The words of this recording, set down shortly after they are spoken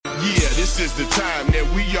This is the time that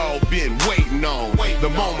we all been waiting on. The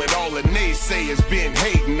moment all the naysayers been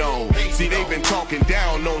hating on. See, they've been talking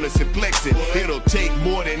down on us and flexing. It'll take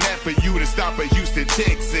more than that for you to stop a Houston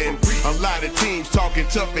Texan. A lot of teams talking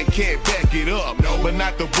tough and can't back it up. But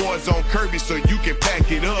not the boys on Kirby, so you can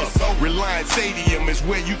pack it up. Reliance Stadium is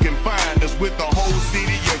where you can find us, with the whole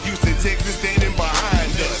city of Houston, Texas standing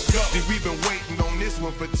behind us. See, we've been waiting on this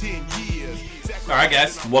one for 10 years. All right,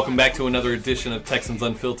 guys, welcome back to another edition of Texans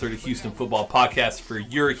Unfiltered, a Houston football podcast for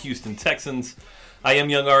your Houston Texans. I am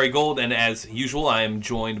young Ari Gold, and as usual, I am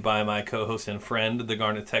joined by my co-host and friend, the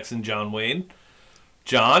Garnet Texan, John Wade.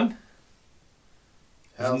 John?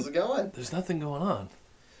 How's it going? There's nothing going on.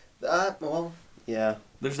 Well, yeah.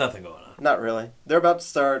 There's nothing going on. Not really. They're about to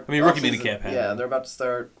start. I mean, rookie minicamp happened. Yeah, they're about to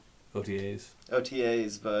start OTAs,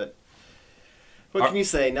 but what can you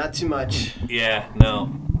say? Not too much. Yeah,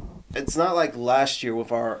 no. It's not like last year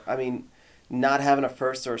with not having a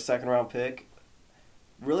first or a second round pick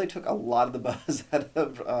really took a lot of the buzz out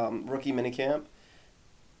of rookie minicamp.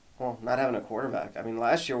 Well, not having a quarterback. I mean,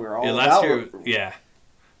 last year we were all last about. year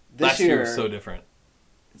This year was so different.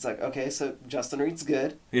 It's like, okay, so Justin Reed's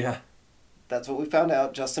good. Yeah. That's what we found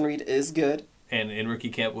out. Justin Reed is good. And in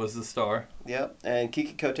rookie camp was the star. Yep. And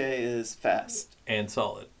Kiki Kote is fast. And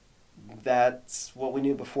solid. That's what we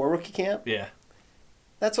knew before rookie camp. Yeah.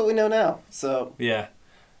 That's what we know now. So yeah,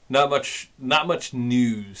 not much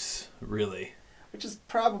news really. Which is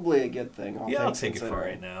probably a good thing. I'll take it for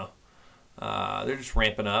right now. They're just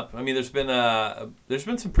ramping up. I mean, there's been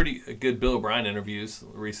some pretty good Bill O'Brien interviews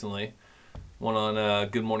recently. One on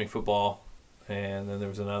Good Morning Football, and then there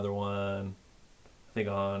was another one, I think,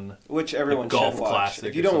 on which everyone Golf should watch. Classic.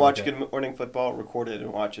 If you don't watch Good Morning Football, record it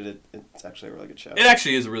and watch it. It's actually a really good show. It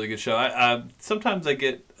actually is a really good show. I sometimes I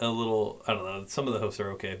get a little, I don't know, some of the hosts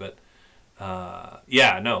are okay, but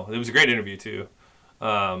it was a great interview too.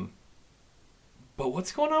 But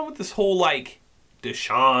what's going on with this whole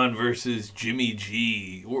Deshaun versus Jimmy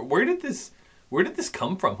G? Where did this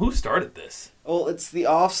come from? Who started this? Well, it's the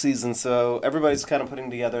off season, so everybody's kind of putting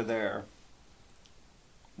together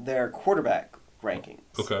their quarterback rankings.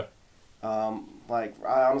 Okay. I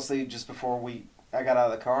honestly, just before I got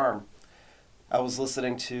out of the car, I was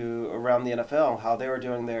listening to Around the NFL, how they were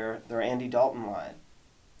doing their Andy Dalton line.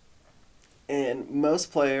 And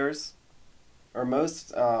most players, or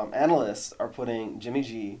most analysts, are putting Jimmy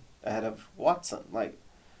G ahead of Watson.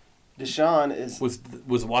 Deshaun is...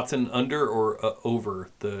 Was Watson under or over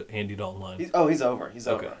the Andy Dalton line? He's over. He's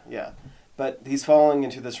okay. Over, yeah. But he's falling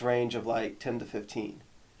into this range of 10 to 15.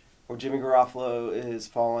 Where Jimmy Garoppolo is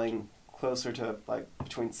falling closer to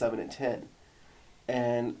between 7 and 10.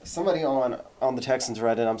 And somebody on the Texans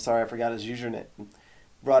Reddit, I'm sorry I forgot his username,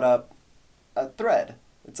 brought up a thread.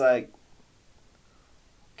 It's like,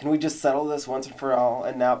 can we just settle this once and for all?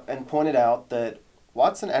 And pointed out that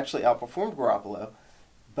Watson actually outperformed Garoppolo,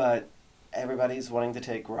 but everybody's wanting to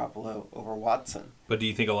take Garoppolo over Watson. But do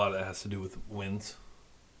you think a lot of that has to do with wins?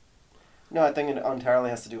 No, I think it entirely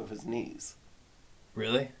has to do with his knees.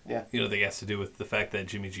 Really? Yeah. You don't think it has to do with the fact that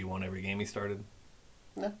Jimmy G won every game he started?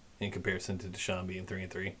 No. In comparison to Deshaun being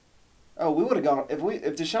 3-3? Oh, we would have gone... If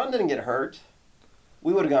Deshaun didn't get hurt,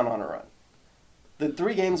 we would have gone on a run. The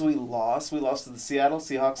 3 games we lost to the Seattle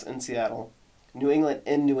Seahawks in Seattle, New England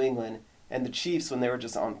in New England, and the Chiefs when they were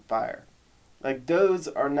just on fire. Those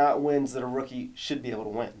are not wins that a rookie should be able to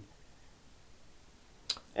win.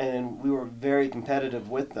 And we were very competitive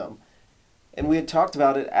with them. And we had talked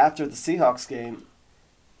about it after the Seahawks game.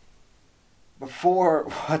 Before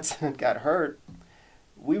Watson got hurt,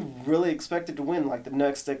 we really expected to win the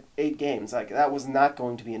next 8 games. That was not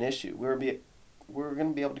going to be an issue. We were going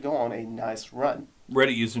to be able to go on a nice run.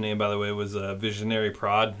 Reddit username, by the way, was Visionary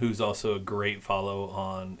Prod, who's also a great follow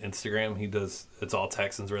on Instagram. It's all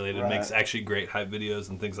Texans related. Right. Makes actually great hype videos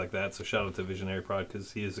and things like that. So shout out to Visionary Prod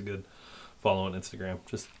because he is a good follow on Instagram.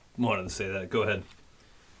 Just wanted to say that. Go ahead.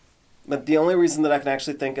 But the only reason that I can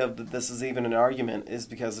actually think of that this is even an argument is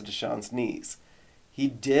because of Deshaun's knees. He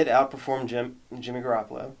did outperform Jimmy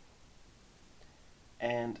Garoppolo.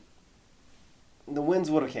 And the wins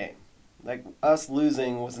would have came. Us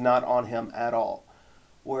losing was not on him at all.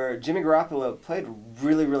 Where Jimmy Garoppolo played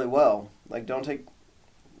really, really well. Don't take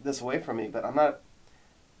this away from me, but I'm not...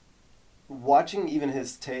 Watching even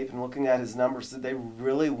his tape and looking at his numbers, did they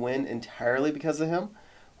really win entirely because of him?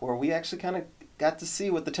 Or we actually kind of got to see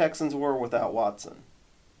what the Texans were without Watson?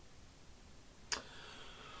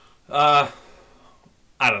 I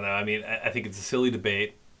don't know. I mean, I think it's a silly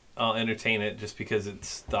debate. I'll entertain it just because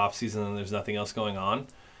it's the offseason and there's nothing else going on.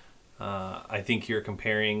 I think you're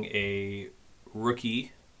comparing a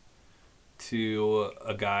rookie to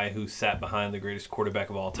a guy who sat behind the greatest quarterback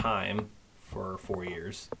of all time for 4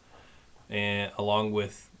 years, and along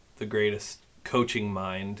with the greatest coaching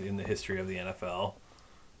mind in the history of the NFL.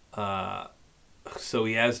 So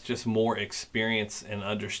he has just more experience and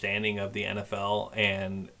understanding of the NFL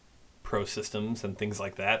and pro systems and things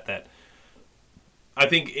like that, that I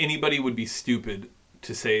think anybody would be stupid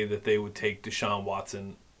to say that they would take Deshaun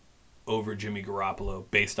Watson over Jimmy Garoppolo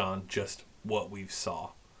based on just what we've saw.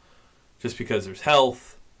 Just because there's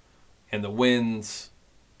health and the wins,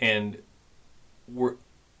 and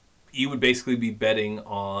you would basically be betting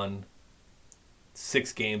on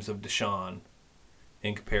 6 games of Deshaun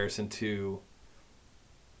in comparison to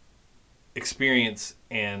experience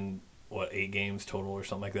and 8 games total or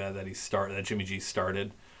something like that that Jimmy G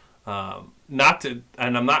started. And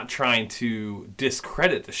I'm not trying to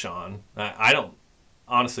discredit Deshaun. I don't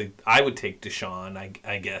honestly. I would take Deshaun,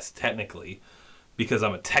 I guess technically, because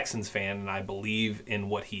I'm a Texans fan and I believe in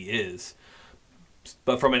what he is.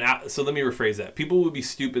 But so let me rephrase that. People would be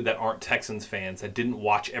stupid that aren't Texans fans, that didn't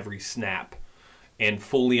watch every snap and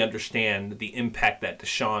fully understand the impact that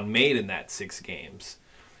Deshaun made in that 6 games.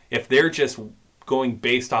 If they're just going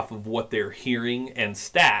based off of what they're hearing and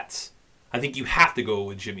stats, I think you have to go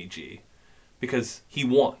with Jimmy G because he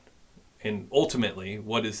won. And ultimately,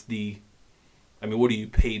 what are you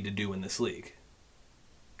paid to do in this league?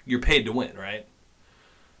 You're paid to win, right?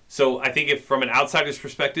 So I think if from an outsider's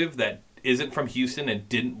perspective that isn't from Houston and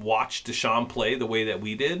didn't watch Deshaun play the way that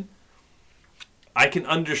we did, I can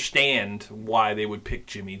understand why they would pick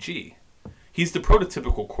Jimmy G. He's the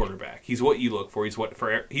prototypical quarterback. He's what you look for.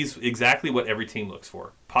 He's exactly what every team looks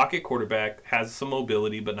for. Pocket quarterback, has some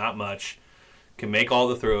mobility but not much, can make all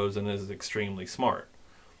the throws, and is extremely smart.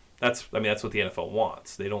 That's what the NFL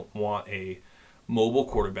wants. They don't want a mobile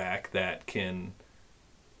quarterback that can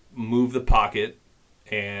move the pocket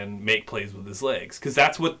and make plays with his legs, because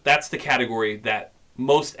that's the category that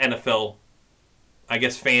most NFL, I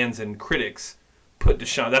guess, fans and critics put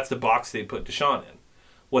Deshaun. That's the box they put Deshaun in.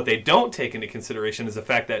 What they don't take into consideration is the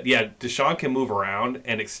fact that, Deshaun can move around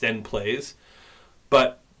and extend plays,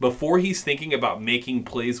 but before he's thinking about making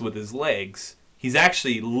plays with his legs, he's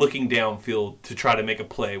actually looking downfield to try to make a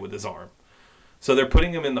play with his arm. So they're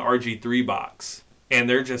putting him in the RG3 box, and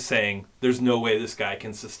they're just saying there's no way this guy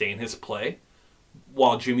can sustain his play,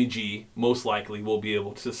 while Jimmy G most likely will be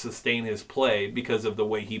able to sustain his play because of the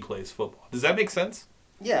way he plays football. Does that make sense?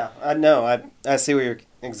 Yeah, I know. I see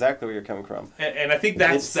exactly where you're coming from. And I think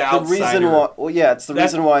that's it's the outsider. Reason why. Well, yeah, it's the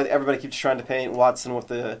reason why everybody keeps trying to paint Watson with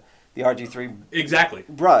the RG3 exactly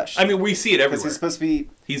brush. I mean, we see it everywhere. Because he's supposed to be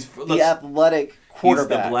the athletic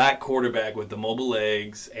quarterback. He's the black quarterback with the mobile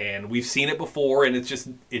legs, and we've seen it before, and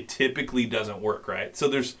it typically doesn't work, right? So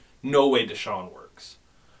there's no way Deshaun works.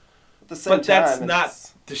 At the same time,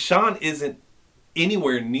 Deshaun isn't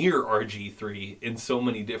anywhere near RG3 in so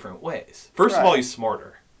many different ways. First of all, he's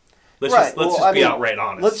smarter. Let's just be outright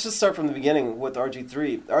honest. Let's just start from the beginning with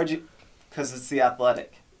RG3. Because it's the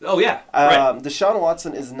athletic. Oh, yeah. Right. Deshaun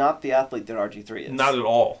Watson is not the athlete that RG3 is. Not at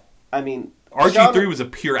all. I mean, RG3 was a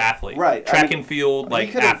pure athlete. Right. Track and field,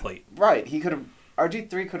 athlete. Right.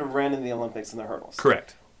 RG3 could have ran in the Olympics in the hurdles.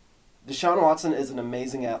 Correct. Deshaun Watson is an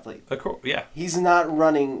amazing athlete. Yeah. He's not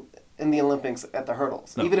running in the Olympics at the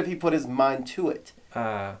hurdles, no. even if he put his mind to it.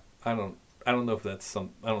 I don't know if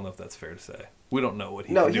that's fair to say. We don't know what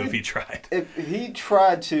he could do if he tried. If he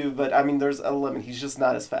tried to, but I mean, there's a limit. He's just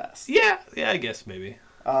not as fast. Yeah, I guess maybe.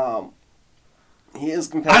 He is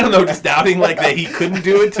competitive. I don't know, just doubting that he couldn't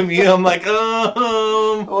do it to me. I'm like,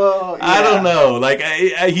 well, yeah. I don't know.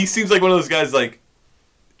 He seems like one of those guys.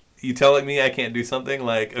 You telling me I can't do something?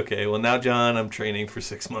 Okay, well now, John, I'm training for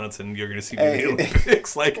 6 months, and you're gonna see me in the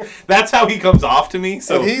Olympics. That's how he comes off to me.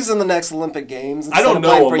 So if he's in the next Olympic Games, I don't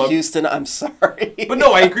know for Houston. I'm sorry, but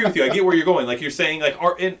no, I agree with you. I get where you're going. You're saying,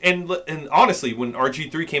 and honestly, when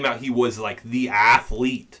RG3 came out, he was the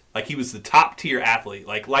athlete. He was the top tier athlete.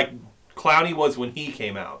 Like Clowney was when he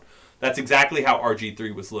came out. That's exactly how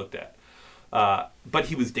RG3 was looked at. But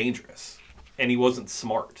he was dangerous, and he wasn't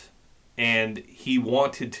smart. And he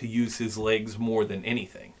wanted to use his legs more than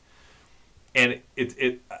anything. And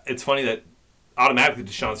it's funny that automatically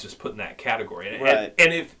Deshaun's just put in that category. Right.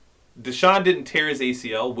 And if Deshaun didn't tear his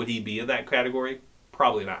ACL, would he be in that category?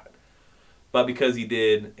 Probably not. But because he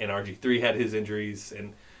did, and RG3 had his injuries,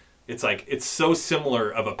 and it's so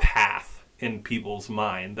similar of a path in people's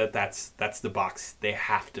mind that's the box they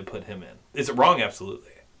have to put him in. Is it wrong?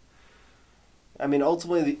 Absolutely. I mean,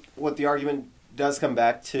 ultimately, what the argument does come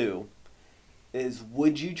back to is,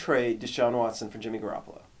 would you trade Deshaun Watson for Jimmy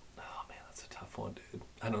Garoppolo? Oh, man, that's a tough one, dude.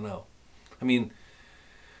 I don't know. I mean,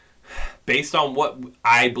 Based on what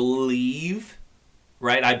I believe,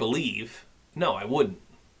 right? No, I wouldn't.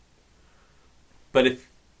 But if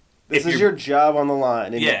This is your job on the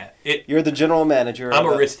line. And yeah, you're the general manager. I'm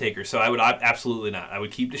a risk taker, so I would absolutely not. I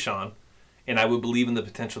would keep Deshaun, and I would believe in the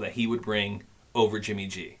potential that he would bring over Jimmy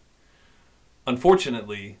G.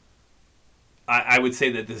 Unfortunately, I would say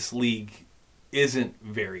that this league isn't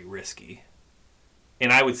very risky,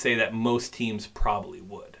 and I would say that most teams probably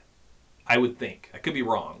would. I would think. I could be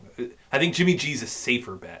wrong. I think Jimmy G's a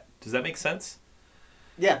safer bet. Does that make sense?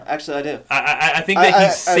 Yeah, actually, I do. I think that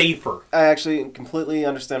he's safer. I actually completely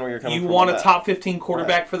understand where you're coming from. You want a top 15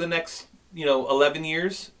 quarterback for the next, 11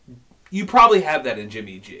 years? You probably have that in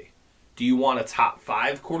Jimmy G. Do you want a top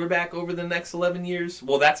 5 quarterback over the next 11 years?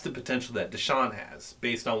 Well, that's the potential that Deshaun has,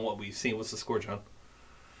 based on what we've seen. What's the score, John?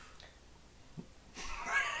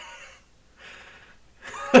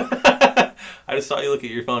 I just saw you look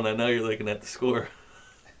at your phone. I know you're looking at the score.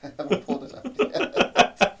 I haven't pulled it up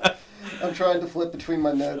yet. I'm trying to flip between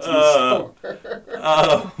my notes and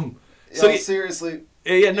the score. So seriously.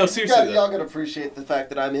 Yeah, seriously. Y'all gotta appreciate the fact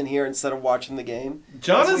that I'm in here instead of watching the game.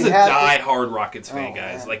 John is a die-hard Rockets fan,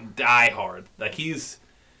 guys. Man. Like, die-hard. Like, he is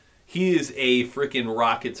a freaking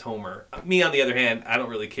Rockets homer. Me, on the other hand, I don't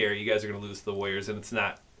really care. You guys are going to lose to the Warriors, and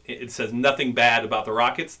it says nothing bad about the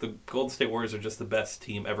Rockets. The Golden State Warriors are just the best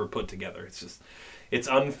team ever put together. It's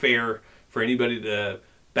unfair for anybody to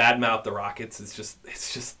badmouth the Rockets. It's just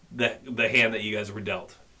the hand that you guys were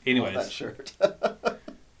dealt. Anyways. That shirt.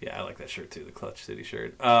 Yeah, I like that shirt too, the Clutch City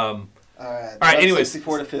shirt. All right. Anyways,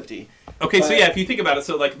 64-50. Okay, but, so yeah, if you think about it,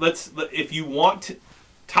 so like if you want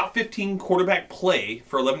top 15 quarterback play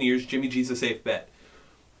for 11 years, Jimmy G's a safe bet.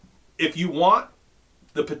 If you want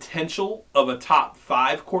the potential of a top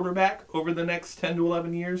 5 quarterback over the next 10 to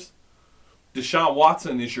 11 years, Deshaun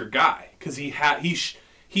Watson is your guy because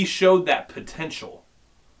he showed that potential.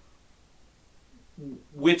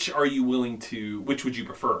 Which would you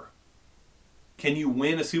prefer? Can you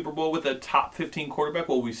win a Super Bowl with a top 15 quarterback?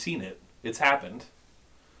 Well, we've seen it. It's happened.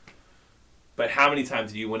 But how many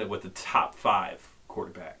times do you win it with a top 5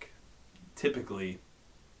 quarterback? Typically,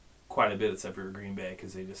 quite a bit, except for Green Bay,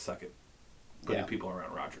 because they just suck at putting people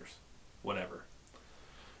around Rodgers. Whatever.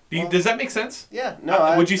 Does that make sense? Yeah.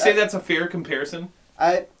 No. Would you say that's a fair comparison?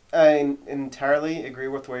 I entirely agree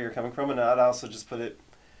with where you're coming from, and I'd also just put it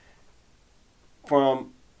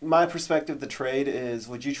from my perspective. The trade is: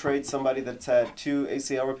 would you trade somebody that's had 2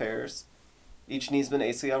 ACL repairs, each knee's been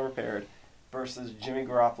ACL repaired, versus Jimmy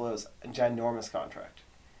Garoppolo's ginormous contract?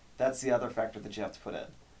 That's the other factor that you have to put in.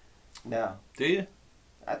 No. Do you?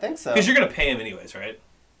 I think so. Because you're going to pay him anyways, right?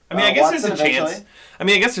 I mean, I guess Watson there's a eventually. Chance. I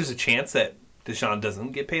mean, I guess there's a chance that Deshaun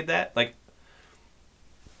doesn't get paid that. Like,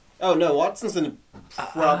 oh no, Watson's going to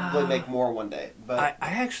probably make more one day. But I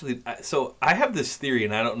have this theory,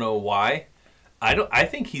 and I don't know why. I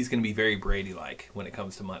think he's going to be very Brady-like when it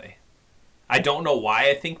comes to money. I don't know why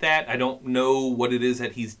I think that. I don't know what it is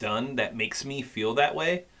that he's done that makes me feel that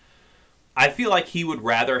way. I feel like he would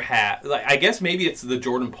rather have... like, I guess maybe it's the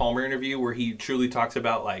Jordan Palmer interview where he truly talks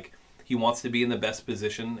about, like, he wants to be in the best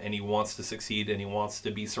position and he wants to succeed and he wants to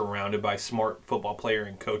be surrounded by smart football player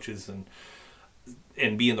and coaches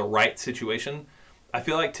and be in the right situation. I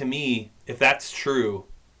feel like, to me, if that's true,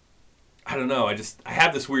 I don't know. I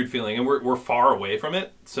have this weird feeling, and we're far away from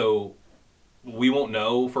it, so we won't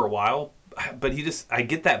know for a while. But I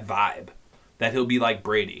get that vibe that he'll be like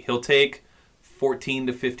Brady. He'll take 14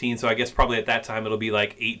 to 15, so I guess probably at that time it'll be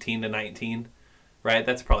like 18 to 19, right?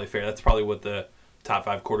 That's probably fair. That's probably what the top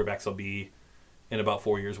 5 quarterbacks will be in about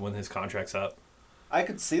 4 years when his contract's up. I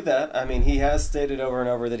could see that. I mean, he has stated over and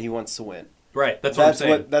over that he wants to win. Right, that's what I'm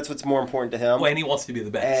saying. That's what's more important to him. Well, and he wants to be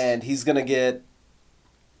the best. And he's going to get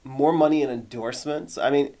more money in endorsements. I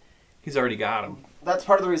mean, he's already got them. That's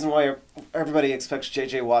part of the reason why everybody expects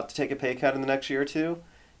J.J. Watt to take a pay cut in the next year or two,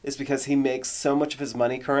 is because he makes so much of his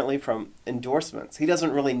money currently from endorsements. He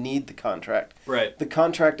doesn't really need the contract. Right. The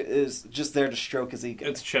contract is just there to stroke his ego.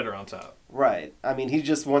 It's cheddar on top. Right. I mean, he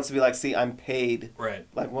just wants to be like, see, I'm paid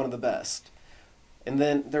like one of the best. And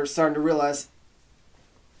then they're starting to realize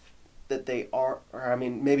that they are, or I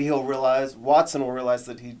mean, maybe Watson will realize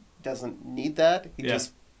that he doesn't need that. He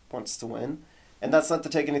just wants to win. And that's not to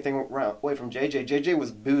take anything away from JJ. JJ was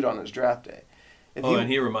booed on his draft day. And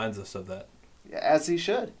he reminds us of that. As he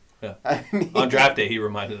should. Yeah. I mean, on draft day, he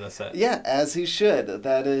reminded us that. Yeah, as he should.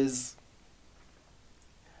 That is...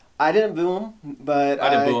 I didn't boo him, but I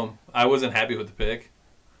didn't boo him. I wasn't happy with the pick.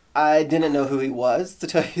 I didn't know who he was, to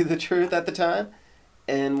tell you the truth, at the time.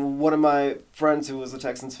 And one of my friends who was a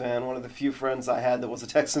Texans fan, one of the few friends I had that was a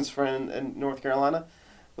Texans friend in North Carolina,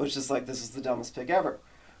 was just like, this is the dumbest pick ever.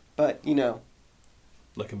 But,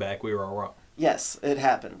 Looking back, we were all wrong. Yes, it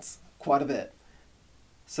happens quite a bit.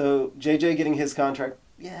 So JJ getting his contract,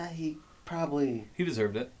 yeah, he probably, He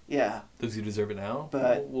deserved it. yeah. Does he deserve it now?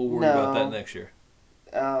 But we'll worry about no. that next year.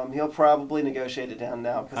 He'll probably negotiate it down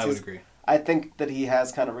now. I would agree. I think that he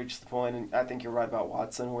has kind of reached the point, and I think you're right about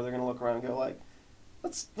Watson, where they're going to look around and go like,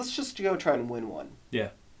 let's just go try and win one. Yeah.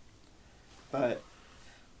 But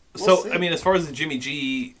So, see. I mean, as far as the Jimmy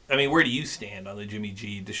G, I mean, where do you stand on the Jimmy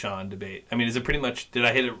G Deshaun debate? I mean, is it pretty much? Did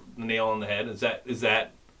I hit the nail on the head? Is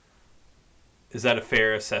that a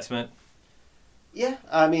fair assessment? Yeah,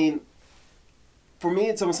 I mean, for me,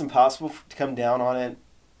 it's almost impossible to come down on it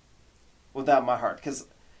without my heart, because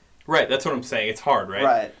Right. That's what I'm saying. It's hard, right?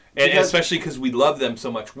 right, And because- especially because we love them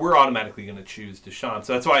so much, we're automatically going to choose Deshaun.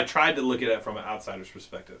 So that's why I tried to look at it from an outsider's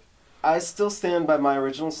perspective. I still stand by my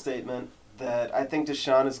original statement that I think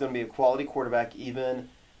Deshaun is going to be a quality quarterback even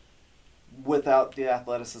without the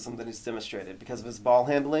athleticism that he's demonstrated because of his ball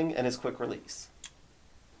handling and his quick release.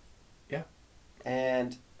 Yeah.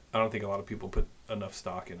 And I don't think a lot of people put enough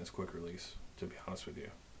stock in his quick release, to be honest with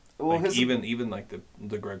you. well, Like his even like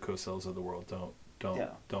the Greg Coselles of the world Yeah.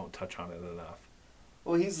 don't touch on it enough.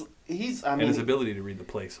 well he's I And mean his ability to read the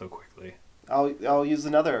play so quickly. I'll use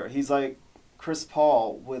another. He's like Chris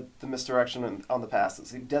Paul with the misdirection on the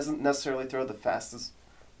passes. He doesn't necessarily throw the fastest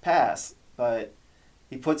pass, but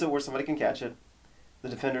he puts it where somebody can catch it. The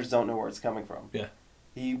defenders don't know where it's coming from. Yeah.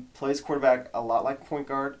 He plays quarterback a lot like a point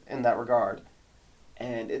guard in that regard.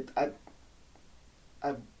 And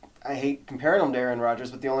I hate comparing him to Aaron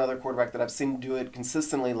Rodgers, but the only other quarterback that I've seen do it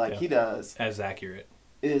consistently like Yeah. he does As accurate.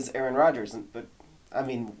 is Aaron Rodgers. But I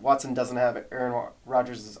mean, Watson doesn't have Aaron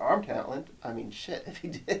Rodgers' arm talent. I mean, shit, if he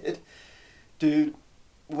did, dude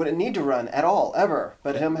wouldn't need to run at all ever.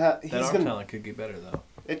 But he's That arm gonna. talent could get better though.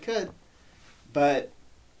 It could, but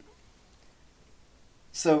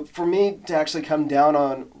so for me to actually come down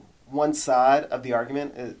on one side of the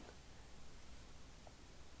argument,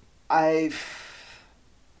 I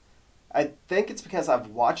think it's because I've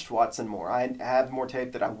watched Watson more. I have more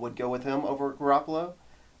tape that I would go with him over Garoppolo.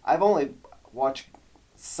 I've only watched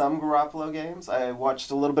some Garoppolo games. I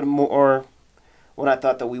watched a little bit more when I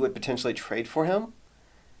thought that we would potentially trade for him.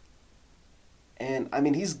 And, I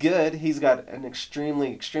mean, he's good. He's got an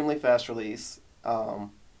extremely, extremely fast release. But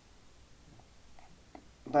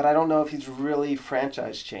I don't know if he's really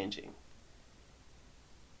franchise changing.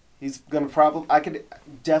 He's going to I could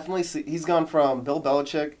definitely see, he's gone from Bill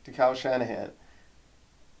Belichick to Kyle Shanahan.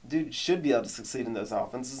 Dude should be able to succeed in those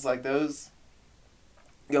offenses like those.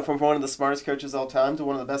 You go from one of the smartest coaches of all time to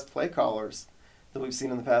one of the best play callers that we've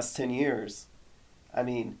seen in the past 10 years. I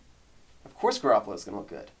mean, of course Garoppolo's going to look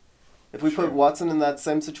good. If we put Watson in that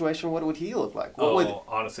same situation, what would he look like?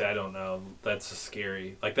 Honestly, I don't know. That's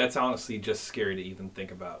scary. Like, that's honestly just scary to even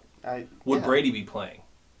think about. Would yeah. Brady be playing?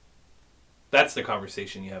 That's the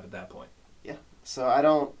conversation you have at that point. Yeah. So I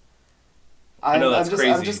don't. I know that's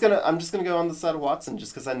crazy. I'm just gonna go on the side of Watson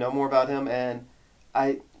just because I know more about him and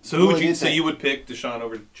I. So who would really you? do So think- you would pick Deshaun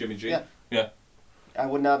over Jimmy G? Yeah. Yeah. I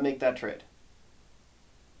would not make that trade.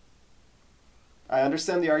 I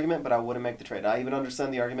understand the argument, but I wouldn't make the trade. I even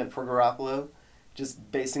understand the argument for Garoppolo,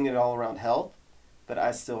 just basing it all around health, but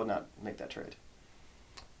I still would not make that trade.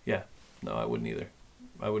 Yeah. No, I wouldn't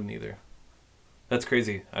either. That's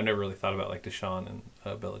crazy. I've never really thought about like Deshaun and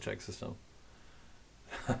Belichick's system.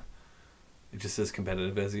 Just as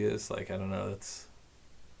competitive as he is, like I don't know. That's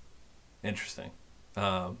interesting.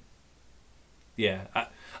 Yeah,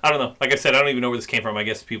 I don't know. Like I said, I don't even know where this came from. I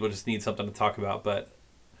guess people just need something to talk about, but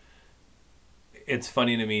it's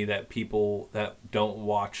funny to me that people that don't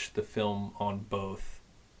watch the film on both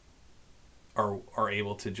are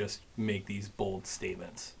able to just make these bold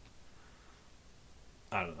statements.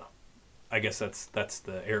 I don't know. I guess that's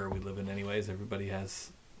the era we live in anyways. Everybody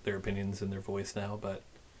has their opinions and their voice now, but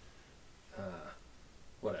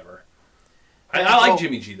whatever. I like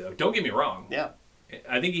Jimmy G, though. Don't get me wrong. Yeah.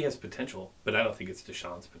 I think he has potential, but I don't think it's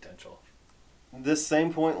Deshaun's potential. This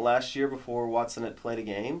same point last year before Watson had played a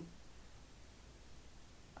game,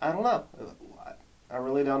 I don't know. I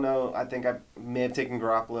really don't know. I think I may have taken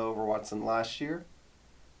Garoppolo over Watson last year.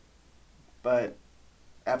 But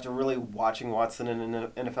after really watching Watson in an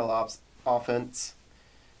NFL offense,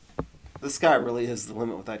 the sky really is the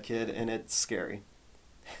limit with that kid, and it's scary.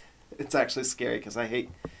 It's actually scary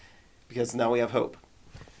because now we have hope.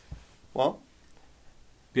 Well,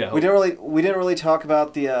 yeah, we didn't really talk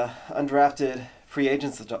about the undrafted free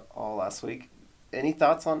agents at all last week. Any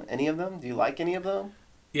thoughts on any of them? Do you like any of them?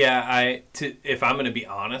 Yeah, if I'm going to be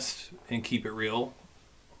honest and keep it real,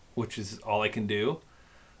 which is all I can do,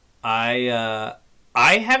 I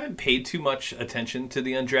haven't paid too much attention to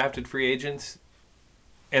the undrafted free agents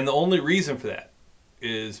And the only reason for that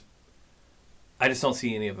is I just don't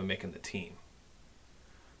see any of them making the team.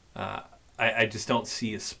 I just don't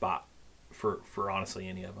see a spot for honestly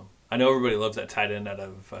any of them. I know everybody loves that tight end out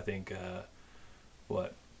of, I think,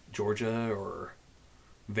 Georgia or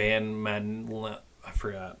I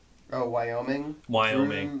forgot. Oh, Wyoming.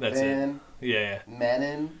 Wyoming, Drew that's Van it. Yeah.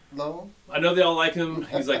 Manenlow. I know they all like him.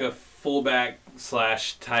 He's like a fullback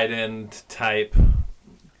 / tight end type,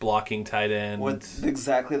 blocking tight end. With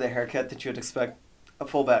exactly the haircut that you'd expect a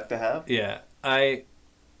fullback to have. Yeah. I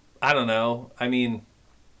don't know. I mean,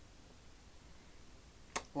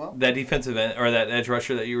 Well, that defensive end or that edge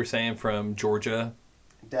rusher that you were saying from Georgia.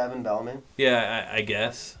 Davin Bellamy. Yeah, I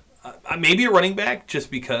guess. Maybe a running back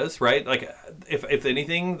just because, right? Like, if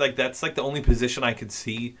anything, like that's like the only position I could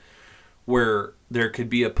see where there could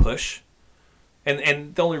be a push.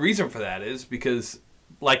 And the only reason for that is because,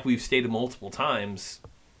 like we've stated multiple times,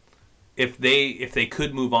 if they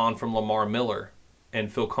could move on from Lamar Miller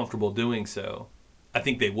and feel comfortable doing so, I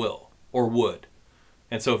think they will or would.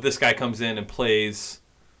 And so if this guy comes in and plays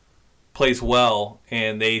well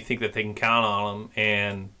and they think that they can count on him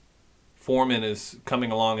and Foreman is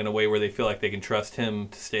coming along in a way where they feel like they can trust him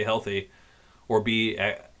to stay healthy or be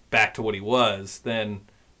back to what he was, then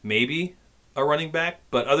maybe a running back.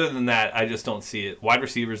 But other than that, I just don't see it. Wide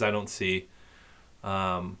receivers, I don't see.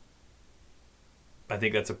 I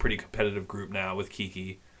think that's a pretty competitive group now with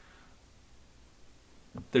Kiki.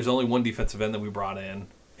 There's only one defensive end that we brought in,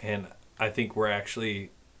 and I think we're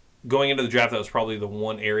actually going into the draft. That was probably the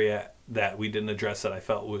one area that we didn't address that I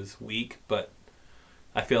felt was weak, but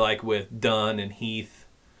I feel like with Dunn and Heath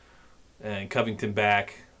and Covington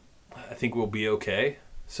back, I think we'll be okay.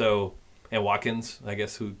 So, and Watkins, I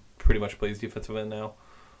guess, who pretty much plays defensive end now.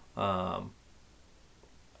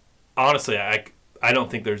 Honestly, I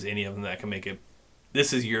don't think there's any of them that can make it.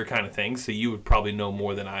 This is your kind of thing, so you would probably know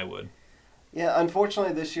more than I would. Yeah,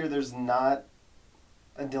 unfortunately this year there's not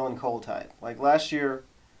a Dylan Cole type. Like last year,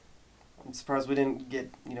 I'm surprised we didn't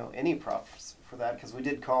get any props for that because we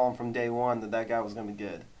did call him from day one that guy was going to be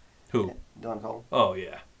good. Who? Dylan Cole. Oh,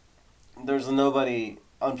 yeah. There's nobody,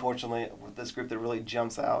 unfortunately, with this group that really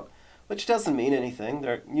jumps out, which doesn't mean anything.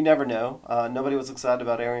 You never know. Nobody was excited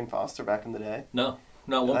about Arian Foster back in the day. No,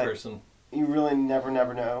 not one person. You really never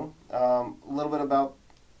know. A little bit about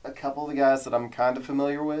a couple of the guys that I'm kind of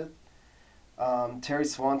familiar with. Terry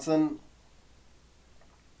Swanson,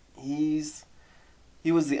 he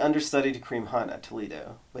was the understudy to Kareem Hunt at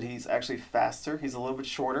Toledo, but he's actually faster. He's a little bit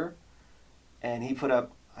shorter, and he put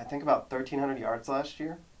up, I think, about 1,300 yards last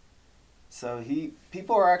year. So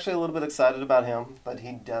people are actually a little bit excited about him, but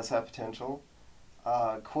he does have potential.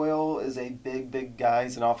 Coyle is a big guy.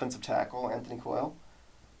 He's an offensive tackle, Anthony Coyle.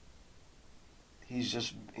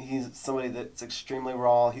 He's somebody that's extremely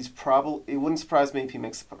raw. It wouldn't surprise me if he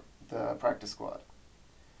makes the practice squad.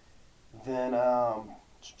 Then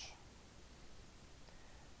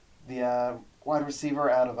the wide receiver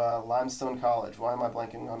out of Limestone College. Why am I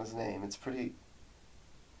blanking on his name? It's pretty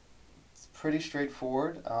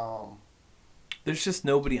straightforward. There's just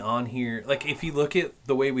nobody on here. Like, if you look at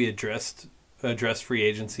the way we addressed free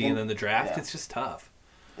agency and then the draft, It's just tough.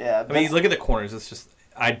 Yeah. I mean, you look at the corners. It's just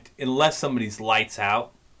unless somebody's lights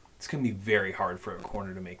out, it's going to be very hard for a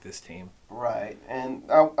corner to make this team. Right, and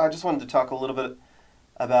I just wanted to talk a little bit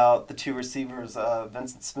about the two receivers,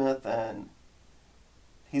 Vincent Smith, and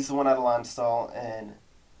he's the one out of Limestone, and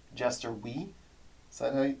Jester Wee. Is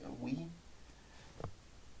that how Wee?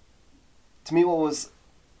 To me,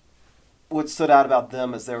 what stood out about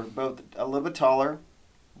them is they were both a little bit taller.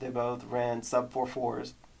 They both ran sub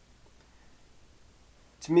 4.4s.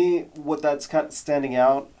 To me, what that's kind of standing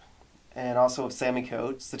out, and also with Sammy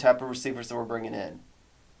Coates, the type of receivers that we're bringing in,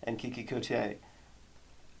 and Kiki Coutier,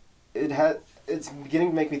 it's beginning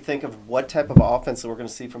to make me think of what type of offense that we're going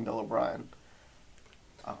to see from Bill O'Brien.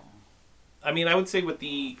 I mean, I would say with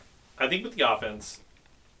the offense,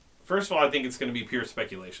 first of all, I think it's going to be pure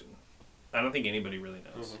speculation. I don't think anybody really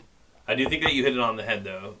knows. Mm-hmm. I do think that you hit it on the head,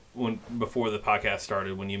 though, before the podcast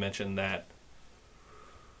started, when you mentioned that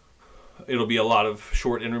it'll be a lot of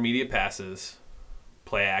short intermediate passes,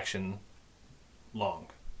 play action, long.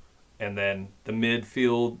 And then the mid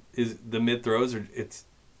throws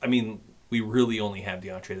we really only have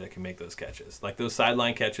DeAndre that can make those catches. Like those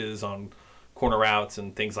sideline catches on corner routes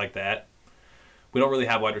and things like that. We don't really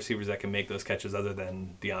have wide receivers that can make those catches other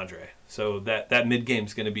than DeAndre. So that mid game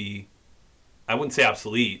is going to be, I wouldn't say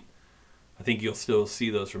obsolete. I think you'll still see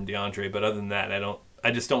those from DeAndre, but other than that,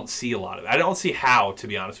 I just don't see a lot of it. I don't see how, to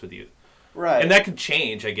be honest with you. Right. And that could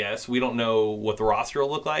change, I guess. We don't know what the roster will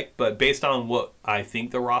look like, but based on what I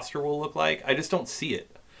think the roster will look like, I just don't see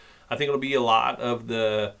it. I think it'll be a lot of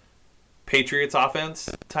the Patriots offense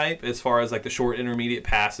type as far as like the short intermediate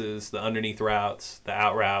passes, the underneath routes, the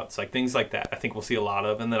out routes, like things like that. I think we'll see a lot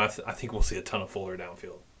of, and then I think we'll see a ton of Fuller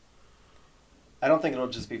downfield. I don't think it'll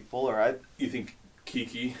just be Fuller. You think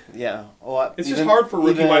Kiki? Yeah. Well, it's just hard for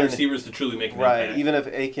rookie wide receivers to truly make an impact. Right. Even if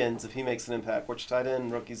Akins, if he makes an impact, which tight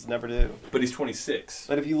end rookies never do. But he's 26.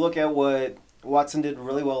 But if you look at what Watson did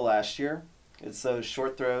really well last year, it's those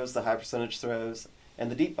short throws, the high percentage throws, and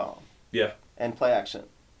the deep bomb. Yeah. And play action.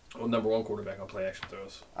 Well, number one quarterback on play action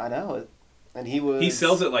throws. I know it, and he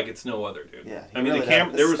sells it like it's no other, dude. Yeah, I mean,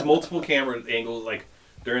 really there was multiple camera angles like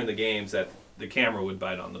during the games that the camera would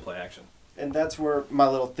bite on the play action. And that's where my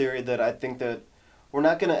little theory that I think that we're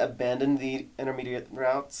not going to abandon the intermediate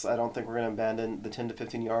routes. I don't think we're going to abandon the 10 to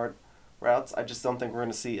 15 yard routes. I just don't think we're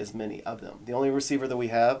going to see as many of them. The only receiver that we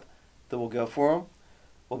have that will go for them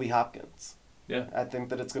will be Hopkins. Yeah, I think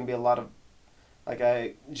that it's going to be a lot of. Like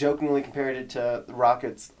I jokingly compared it to the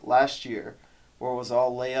Rockets last year, where it was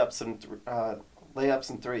all layups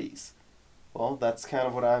and threes. Well, that's kind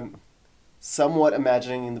of what I'm somewhat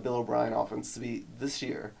imagining in the Bill O'Brien offense to be this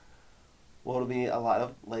year. Well, it'll be a lot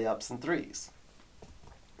of layups and threes,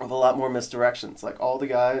 with a lot more misdirections. Like all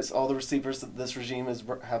the receivers that this regime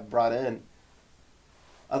have brought in,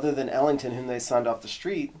 other than Ellington, whom they signed off the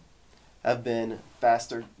street, have been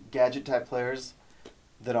faster gadget type players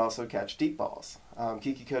that also catch deep balls.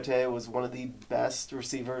 Kiki Kote was one of the best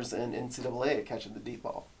receivers in NCAA at catching the deep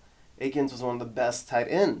ball. Akins was one of the best tight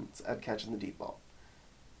ends at catching the deep ball.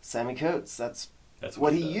 Sammy Coates, that's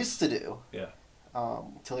what he used to do. Yeah.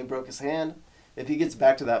 Till he broke his hand. If he gets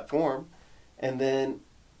back to that form, and then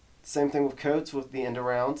same thing with Coates with the end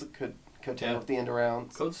arounds, Kote with the end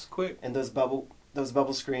arounds. Coates quick. And those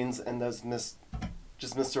bubble screens and those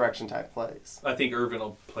misdirection type plays. I think Irvin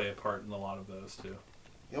will play a part in a lot of those too.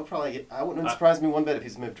 He'll probably I wouldn't surprise me one bit if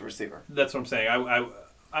he's moved to receiver. That's what I'm saying.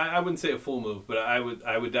 I wouldn't say a full move, but I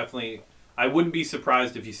would definitely. I wouldn't be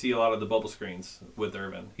surprised if you see a lot of the bubble screens with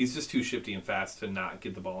Irvin. He's just too shifty and fast to not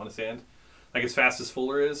get the ball in his hand. Like as fast as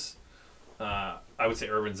Fuller is, I would say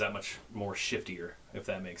Irvin's that much more shiftier, if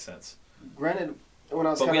that makes sense. Granted, when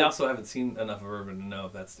I was we also haven't seen enough of Irvin to know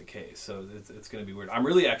if that's the case, so it's going to be weird. I'm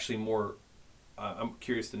really actually more. I'm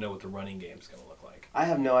curious to know what the running game is going to look like. I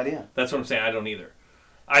have no idea. That's what I'm saying. I don't either.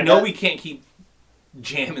 I know we can't keep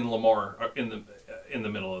jamming Lamar in the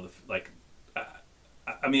middle of the like.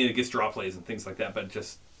 I mean, it gets draw plays and things like that, but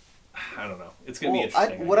just I don't know. It's going to be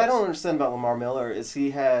interesting. What I don't understand about Lamar Miller is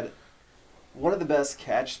he had one of the best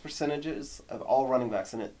catch percentages of all running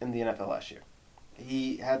backs in the NFL last year.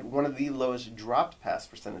 He had one of the lowest dropped pass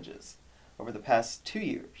percentages over the past 2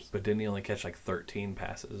 years. But didn't he only catch like 13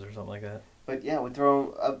 passes or something like that? But yeah, we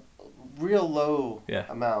throw a real low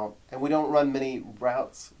amount, and we don't run many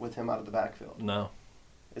routes with him out of the backfield. No.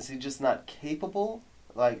 Is he just not capable?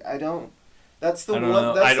 Like, I don't... That's the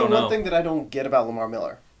one thing that I don't get about Lamar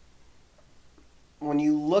Miller. When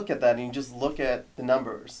you look at that and you just look at the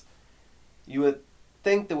numbers, you would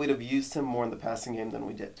think that we'd have used him more in the passing game than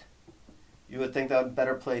we did. You would think that would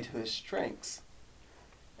better play to his strengths.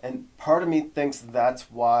 And part of me thinks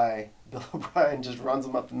that's why Bill O'Brien just runs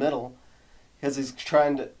him up the middle, because he's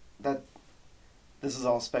trying to... This is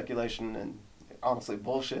all speculation and honestly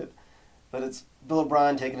bullshit, but it's Bill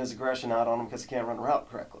O'Brien taking his aggression out on him because he can't run a route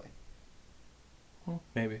correctly.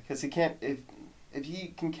 Maybe. Because he can't... If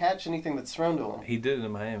he can catch anything that's thrown to him... He did it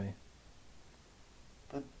in Miami.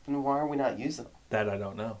 But then why are we not using him? That I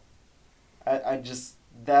don't know. I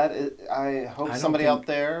hope somebody out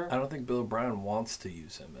there... I don't think Bill O'Brien wants to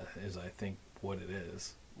use him, is I think what it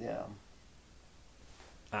is. Yeah.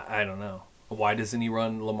 I don't know. Why doesn't he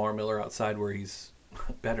run Lamar Miller outside where he's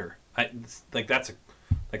better? That's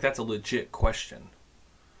a legit question.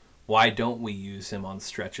 Why don't we use him on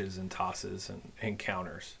stretches and tosses and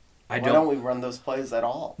counters? Why don't we run those plays at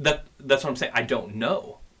all? That's what I'm saying. I don't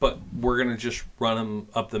know. But we're going to just run him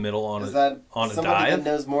up the middle on a dive? Somebody that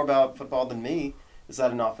knows more about football than me, is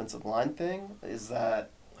that an offensive line thing? Is that...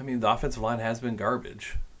 I mean, the offensive line has been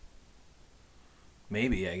garbage.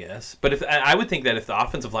 Maybe, I guess. But I would think that if the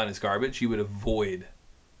offensive line is garbage, you would avoid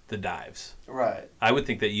the dives. Right. I would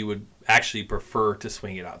think that you would actually prefer to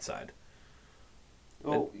swing it outside.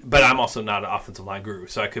 Well, but I'm also not an offensive line guru,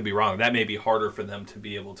 so I could be wrong. That may be harder for them to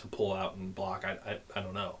be able to pull out and block. I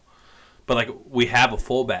don't know. But like we have a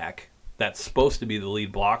fullback that's supposed to be the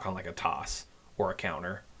lead block on like a toss or a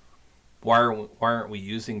counter. Why aren't we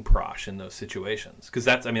using Prosh in those situations? Because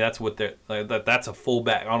that's what that's a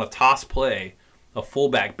fullback on a toss play. A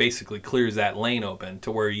fullback basically clears that lane open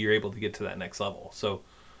to where you're able to get to that next level. So,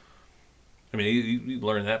 I mean, you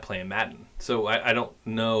learn that playing Madden. So I don't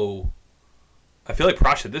know I feel like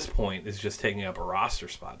Prosh at this point is just taking up a roster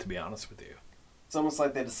spot, to be honest with you. It's almost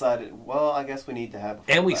like they decided, well, I guess we need to have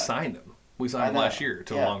a And we fullback. signed him. We signed him last year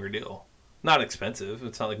to a longer deal. Not expensive.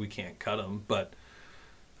 It's not like we can't cut him, but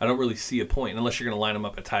I don't really see a point unless you're going to line him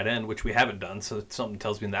up at tight end, which we haven't done, so something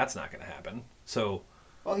tells me that's not going to happen. So,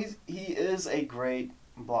 well, he is a great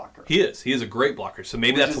blocker. He is. He is a great blocker. So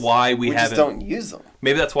maybe that's why we haven't... just don't use him.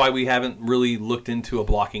 Maybe that's why we haven't really looked into a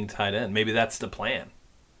blocking tight end. Maybe that's the plan.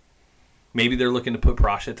 Maybe they're looking to put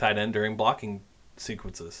Prosh at tight end during blocking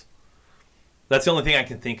sequences. That's the only thing I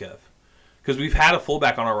can think of. Because we've had a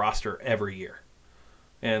fullback on our roster every year.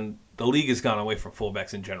 And the league has gone away from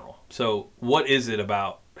fullbacks in general. So what is it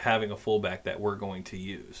about having a fullback that we're going to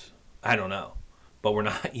use? I don't know. But we're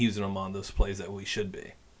not using them on those plays that we should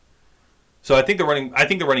be. So I think the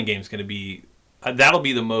running game is going to be... that'll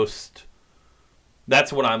be the most...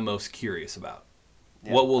 That's what I'm most curious about.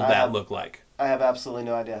 Yeah, what will that look like? I have absolutely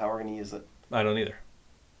no idea how we're going to use it. I don't either.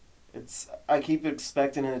 I keep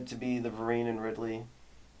expecting it to be the Vereen and Ridley,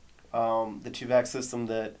 the two-back system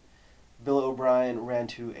that Bill O'Brien ran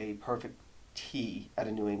to a perfect T out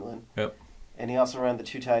of New England. Yep. And he also ran the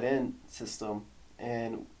two tight end system,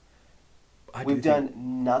 and we've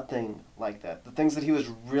done nothing like that. The things that he was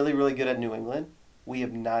really, really good at New England, we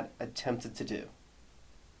have not attempted to do.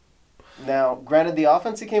 Now, granted, the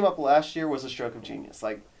offense he came up last year was a stroke of genius.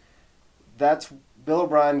 Like, that's Bill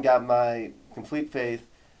O'Brien got my complete faith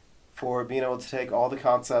for being able to take all the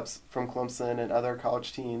concepts from Clemson and other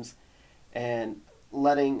college teams and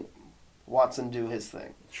letting Watson do his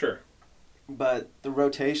thing. Sure. But the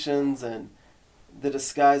rotations and the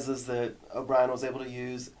disguises that O'Brien was able to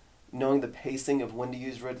use, knowing the pacing of when to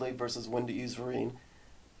use Ridley versus when to use Vereen,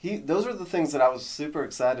 those are the things that I was super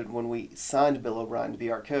excited when we signed Bill O'Brien to be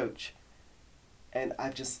our coach. And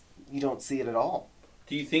you don't see it at all.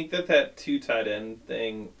 Do you think that two tight end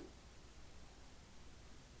thing...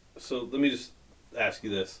 So let me just ask you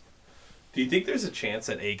this. Do you think there's a chance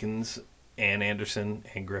that Akins and Anderson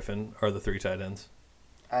and Griffin are the three tight ends?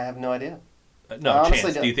 I have no idea. No,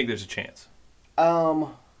 chance. Do you think there's a chance?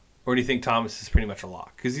 Or do you think Thomas is pretty much a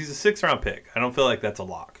lock? Because he's a 6th-round pick. I don't feel like that's a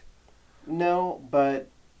lock. No, but...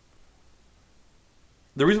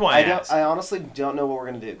 The reason why I honestly don't know what we're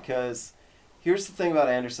going to do, because here's the thing about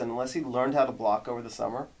Anderson. Unless he learned how to block over the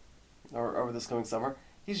summer, or over this coming summer,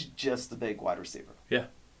 he's just a big wide receiver. Yeah.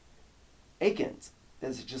 Akins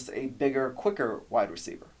is just a bigger, quicker wide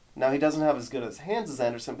receiver. Now, he doesn't have as good as hands as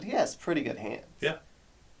Anderson, but he has pretty good hands. Yeah.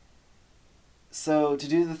 So, to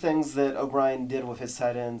do the things that O'Brien did with his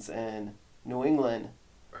tight ends in New England...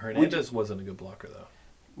 Hernandez wasn't a good blocker, though.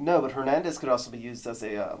 No, but Hernandez could also be used as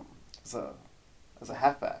a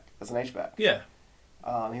halfback, as an H-back. Yeah.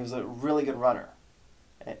 He was a really good runner.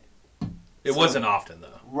 It wasn't often,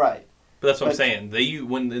 though. Right. But that's what I'm saying.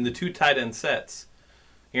 When in the two tight end sets,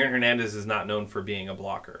 Aaron Hernandez is not known for being a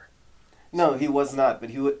blocker. No, he was not.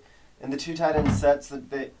 But he would, in the two tight end sets,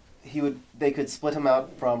 they could split him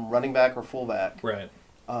out from running back or fullback. Right.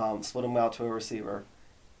 Split him out to a receiver,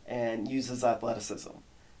 and use his athleticism.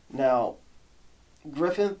 Now,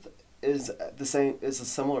 Griffith is a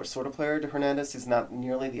similar sort of player to Hernandez. He's not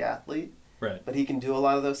nearly the athlete. Right. But he can do a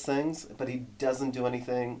lot of those things. But he doesn't do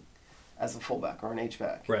anything as a fullback or an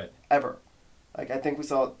H-back. Right. Ever. Like, I think we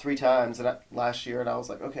saw it 3 times last year, and I was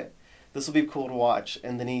like, okay, this will be cool to watch.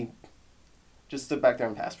 And then he just stood back there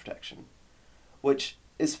in pass protection, which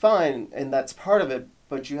is fine, and that's part of it,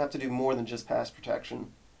 but you have to do more than just pass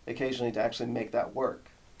protection occasionally to actually make that work.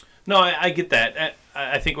 No, I get that.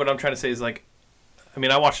 I think what I'm trying to say is, like, I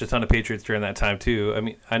mean, I watched a ton of Patriots during that time, too. I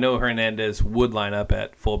mean, I know Hernandez would line up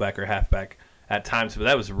at fullback or halfback at times, but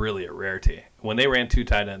that was really a rarity. When they ran two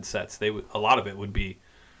tight end sets, a lot of it would be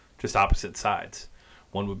just opposite sides.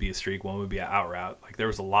 One would be a streak, one would be an out route. Like, there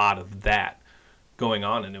was a lot of that going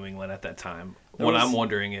on in New England at that time. What I'm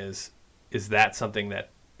wondering is that something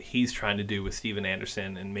that he's trying to do with Steven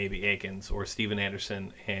Anderson and maybe Akins, or Steven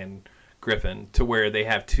Anderson and Griffin, to where they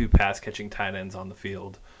have two pass-catching tight ends on the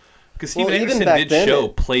field? Because Steven Anderson did show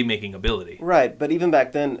playmaking ability. Right, but even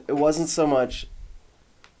back then, it wasn't so much...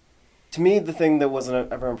 To me, the thing that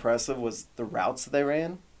wasn't ever impressive was the routes that they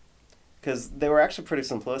ran, because they were actually pretty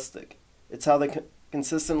simplistic. It's how they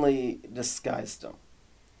consistently disguised them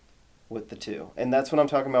with the two. And that's what I'm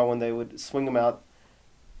talking about when they would swing them out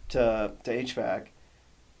to H-back.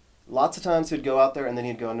 Lots of times he'd go out there and then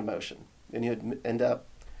he'd go into motion. And he'd end up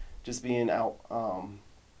just being out on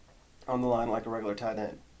the line like a regular tight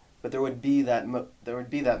end. But there would be that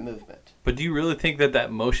movement. But do you really think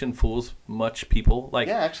that motion fools much people? Like,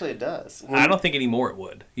 yeah, actually it does. I don't think anymore it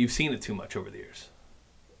would. You've seen it too much over the years.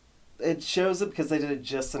 It shows it because they did it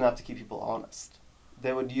just enough to keep people honest.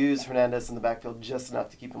 they would use Hernandez in the backfield just enough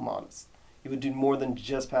to keep him honest. He would do more than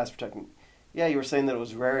just pass protecting. Yeah, you were saying that it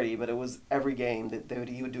was rarity, but it was every game that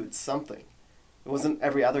he would do it something. It wasn't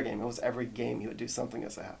every other game. It was every game he would do something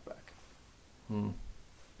as a halfback.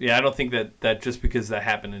 Yeah, I don't think that just because that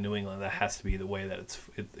happened in New England, that has to be the way that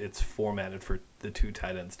it's formatted for the two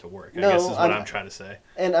tight ends to work. I guess is what I'm trying to say.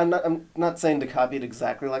 And I'm not saying to copy it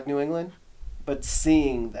exactly like New England, but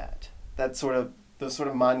seeing those sort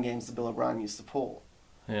of mind games that Bill O'Brien used to pull.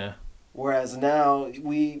 Yeah. Whereas now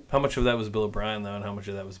How much of that was Bill O'Brien though, and how much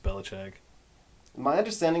of that was Belichick? My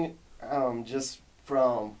understanding, just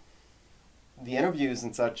from the interviews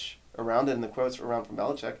and such around it and the quotes around from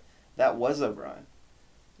Belichick, that was O'Brien.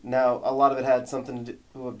 Now, a lot of it had something to do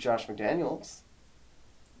with Josh McDaniels.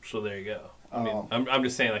 So there you go. I mean, I'm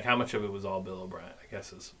just saying, like, how much of it was all Bill O'Brien, I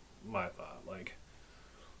guess is my thought. Like,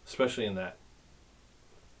 especially in that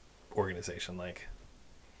organization, like,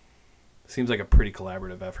 seems like a pretty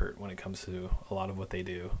collaborative effort when it comes to a lot of what they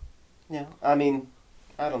do. Yeah, I mean,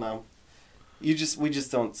 I don't know. We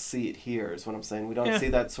just don't see it here, is what I'm saying. We don't see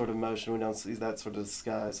that sort of motion. We don't see that sort of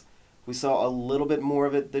disguise. We saw a little bit more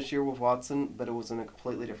of it this year with Watson, but it was in a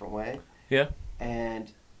completely different way. Yeah.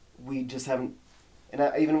 And we just haven't...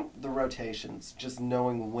 And even the rotations, just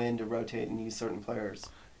knowing when to rotate and use certain players.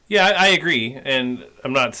 Yeah, I agree, and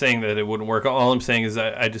I'm not saying that it wouldn't work. All I'm saying is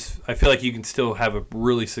I feel like you can still have a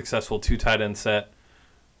really successful two tight end set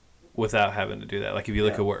without having to do that. Like if you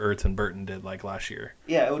look at what Ertz and Burton did like last year.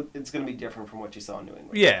 Yeah, it's going to be different from what you saw in New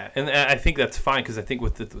England. Yeah, and I think that's fine because I think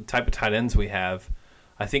with the type of tight ends we have,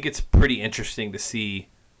 I think it's pretty interesting to see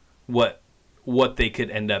what they could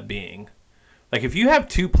end up being. Like if you have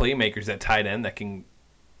two playmakers at tight end that can,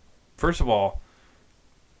 first of all,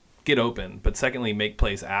 get open, but secondly, make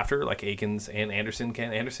plays after, like Akins and Anderson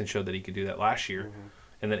can. Anderson showed that he could do that last year,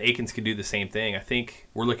 and then Akins could do the same thing. I think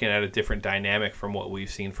we're looking at a different dynamic from what we've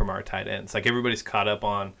seen from our tight ends. Like everybody's caught up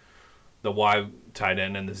on the Y tight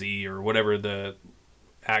end and the Z or whatever it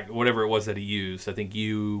was that he used. I think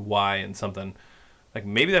U, Y, and something. Like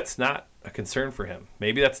maybe that's not a concern for him.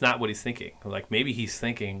 Maybe that's not what he's thinking. Like maybe he's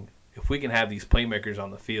thinking if we can have these playmakers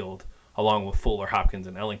on the field along with Fuller, Hopkins,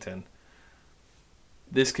 and Ellington,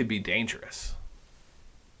 this could be dangerous.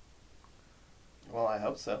 Well, I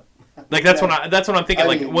hope so. Like that's what I'm thinking.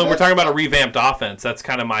 Like when we're talking about a revamped offense, that's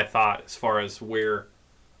kind of my thought as far as where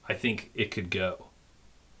I think it could go.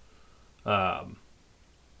 But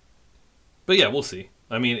yeah, we'll see.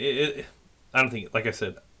 I mean, I don't think, like I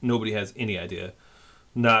said, nobody has any idea.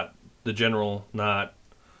 Not the general, not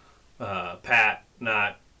Pat,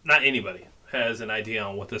 not anybody has an idea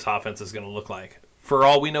on what this offense is going to look like. For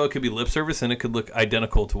all we know, it could be lip service, and it could look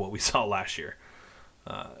identical to what we saw last year.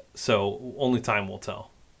 So only time will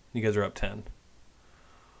tell. You guys are up 10. You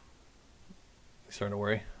starting to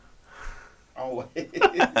worry?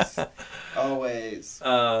 Always. Always.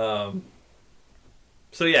 So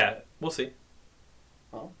yeah, we'll see.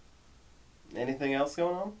 Well, anything else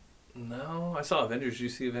going on? No, I saw Avengers. Did you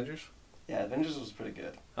see Avengers? Yeah, Avengers was pretty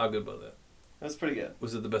good. How good was it? It was pretty good.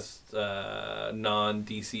 Was it the best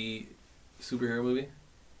non-DC superhero movie?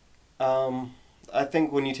 I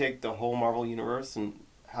think when you take the whole Marvel universe and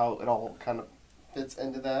how it all kind of fits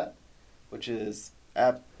into that, which is,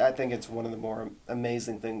 I think it's one of the more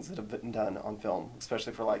amazing things that have been done on film,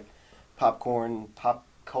 especially for like popcorn, pop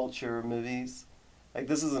culture movies. Like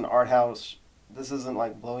this is an art house. This isn't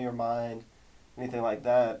like blow your mind, anything like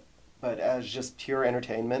that. But as just pure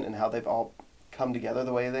entertainment and how they've all come together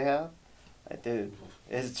the way they have, dude,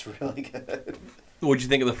 it's really good. What'd you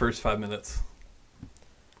think of the first 5 minutes?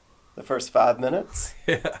 The first 5 minutes?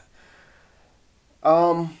 Yeah.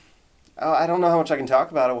 I don't know how much I can talk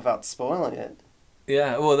about it without spoiling it.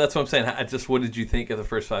 Yeah, well, that's what I'm saying. What did you think of the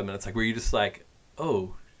first 5 minutes? Like, were you just like, Yeah.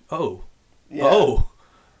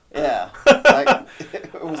 Like,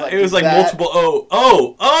 it was like multiple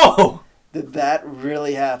oh. Did that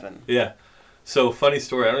really happen? Yeah. So funny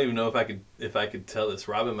story. I don't even know if I could tell this.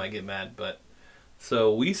 Robin might get mad, but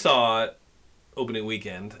so we saw it opening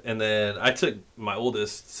weekend, and then I took my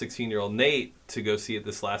oldest 16-year-old Nate to go see it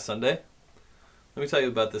this last Sunday. Let me tell you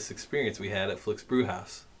about this experience we had at Flick's Brew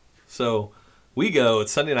House. So we go.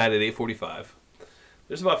 It's Sunday night at 8:45.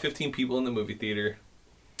 There's about 15 people in the movie theater.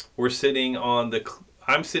 We're sitting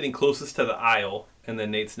I'm sitting closest to the aisle, and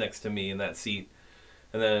then Nate's next to me in that seat.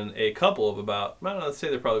 And then a couple of about, I don't know, let's say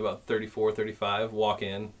they're probably about 34, 35, walk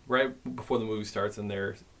in right before the movie starts, and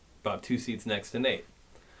they're about 2 seats next to Nate.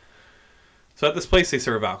 So at this place, they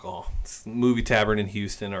serve alcohol. It's Movie Tavern in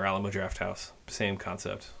Houston or Alamo Draft House. Same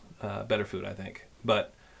concept. Better food, I think.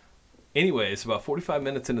 But anyways, about 45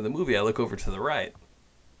 minutes into the movie, I look over to the right,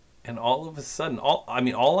 and all of a sudden,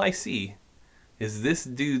 all I see is this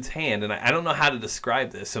dude's hand, and I don't know how to describe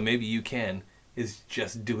this, so maybe you can, is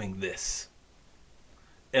just doing this.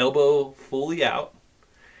 Elbow fully out,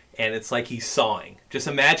 and it's like he's sawing. Just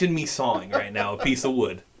imagine me sawing right now, a piece of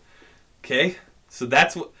wood. Okay? So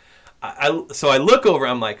that's what... So I look over,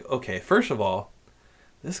 I'm like, okay, first of all,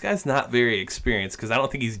 this guy's not very experienced because I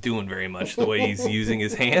don't think he's doing very much the way he's using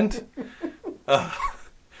his hand.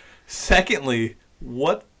 Secondly,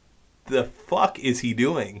 what the fuck is he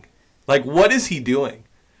doing? Like, what is he doing?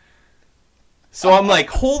 So I'm like,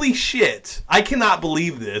 holy shit, I cannot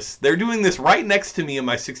believe this. They're doing this right next to me and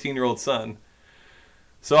my 16-year-old son.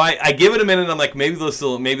 So I give it a minute, and I'm like, maybe this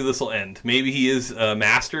will end. Maybe he is a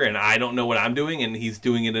master, and I don't know what I'm doing, and he's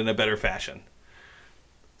doing it in a better fashion.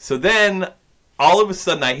 So then, all of a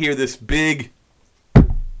sudden, I hear this big...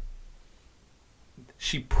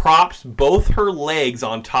 She props both her legs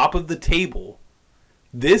on top of the table.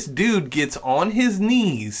 This dude gets on his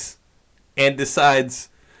knees and decides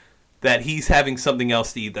that he's having something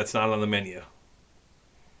else to eat that's not on the menu.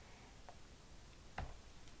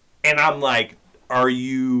 And I'm like, are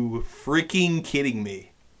you freaking kidding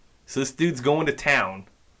me? So this dude's going to town.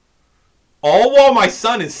 All while my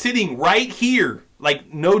son is sitting right here.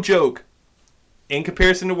 Like, no joke. In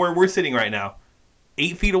comparison to where we're sitting right now.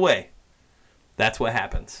 8 feet away. That's what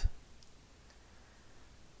happens.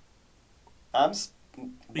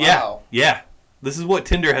 Wow. Yeah. This is what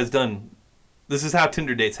Tinder has done. This is how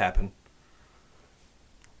Tinder dates happen.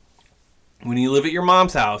 When you live at your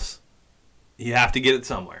mom's house, you have to get it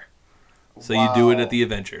somewhere. So you do it at the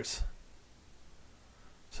Avengers.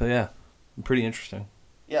 So yeah, pretty interesting.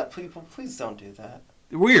 Yeah, please don't do that.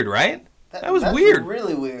 Weird, right? That was weird.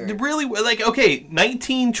 Really weird. Really, like, okay,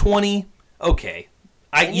 19, 20, okay.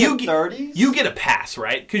 You 30s? You get a pass,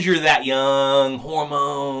 right? Because you're that young,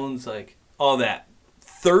 hormones, like, all that.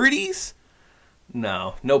 30s?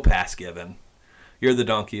 No pass given. You're the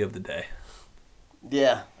donkey of the day.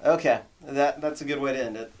 Yeah, okay. That's a good way to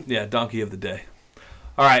end it. Yeah, donkey of the day.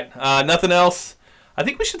 All right, nothing else. I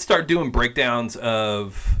think we should start doing breakdowns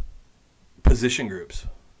of position groups.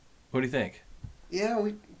 What do you think? Yeah,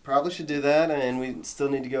 we probably should do that, and we still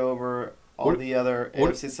need to go over all the other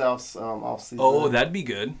AFC South's off-season. Oh, that'd be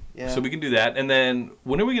good. Yeah. So we can do that. And then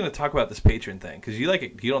when are we going to talk about this patron thing? Because you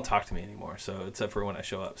don't talk to me anymore, so except for when I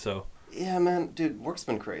show up. So yeah, man, dude, work's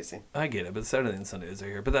been crazy. I get it, but Saturday and Sundays are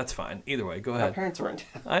here. But that's fine. Either way, go ahead. My parents were in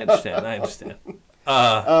town. I understand.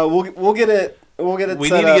 We'll get it. We'll get it. We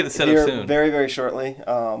set need to up get it set here up soon. Very, very shortly.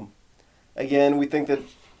 Again, we think that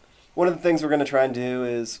one of the things we're going to try and do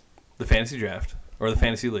is the fantasy draft or the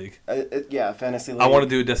fantasy league. Fantasy league. I want to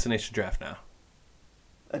do a destination draft now.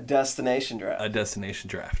 A destination draft. A destination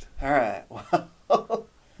draft. All right.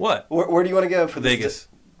 What? Where do you want to go for Vegas? This?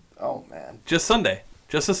 Oh man. Just Sunday.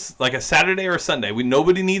 Just like a Saturday or a Sunday.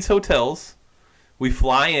 Nobody needs hotels. We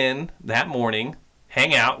fly in that morning,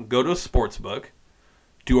 hang out, go to a sports book,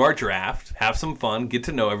 do our draft, have some fun, get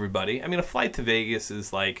to know everybody. I mean, a flight to Vegas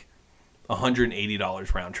is like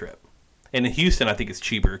 $180 round trip. And in Houston, I think it's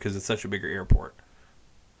cheaper because it's such a bigger airport.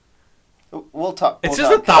 We'll talk. It's just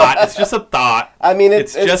a thought. It's just a thought. I mean,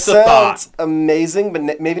 it's just a sounds thought. Amazing,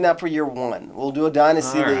 but maybe not for year one. We'll do a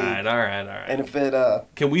dynasty league. All right. And if it,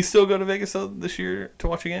 can we still go to Vegas this year to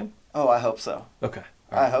watch a game? Oh, I hope so. Okay.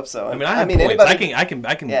 I hope so. I mean, I have points. Anybody,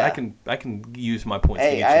 I can use my points.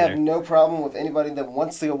 Hey, to get I you have there. no problem with anybody that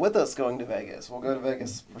wants to go with us going to Vegas. We'll go to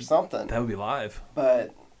Vegas for something. That would be live.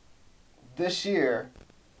 But this year,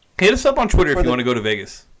 hit us up on Twitter if you want to go to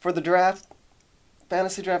Vegas for the draft.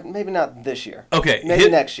 Fantasy draft, maybe not this year. Okay, maybe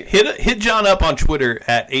next year. Hit John up on Twitter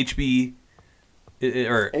at HB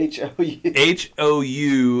or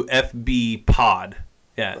HOUFB pod.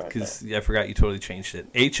 Yeah, because I forgot you totally changed it.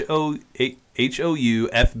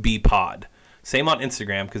 HOUFB pod. Same on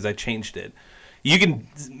Instagram because I changed it. You can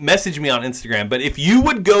message me on Instagram, but if you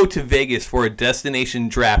would go to Vegas for a destination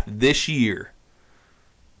draft this year,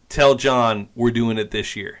 tell John we're doing it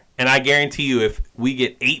this year. And I guarantee you, if we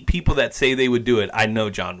get 8 people that say they would do it, I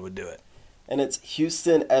know John would do it. And it's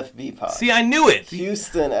Houston FB Pod. See, I knew it.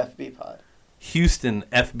 Houston FB Pod. Houston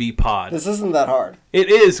FB Pod. This isn't that hard.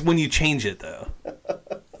 It is when you change it, though.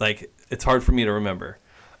 Like, it's hard for me to remember.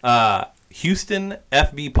 Houston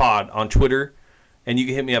FB Pod on Twitter. And you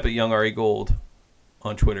can hit me up at Young Ari Gold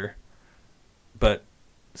on Twitter. But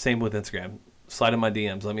same with Instagram. Slide in my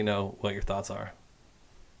DMs. Let me know what your thoughts are.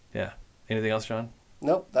 Yeah. Anything else, John?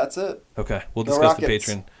 Nope, that's it. Okay, we'll Go discuss Rockets.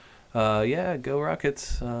 the patron. Go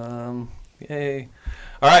Rockets. Yay.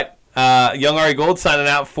 All right, Young Ari Gold signing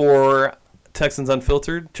out for Texans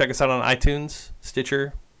Unfiltered. Check us out on iTunes,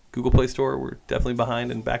 Stitcher, Google Play Store. We're definitely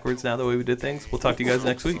behind and backwards now the way we did things. We'll talk to you guys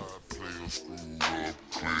next week.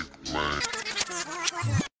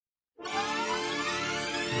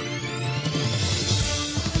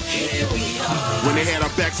 When they had our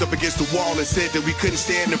backs up against the wall and said that we couldn't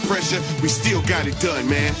stand the pressure, we still got it done,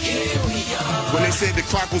 man. When they said the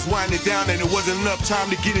clock was winding down and there wasn't enough time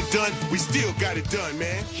to get it done, we still got it done,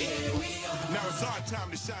 man. Now it's our time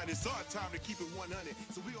to shine. It's our time to keep it 100.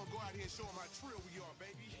 So we gonna go out here and show them how trill we are.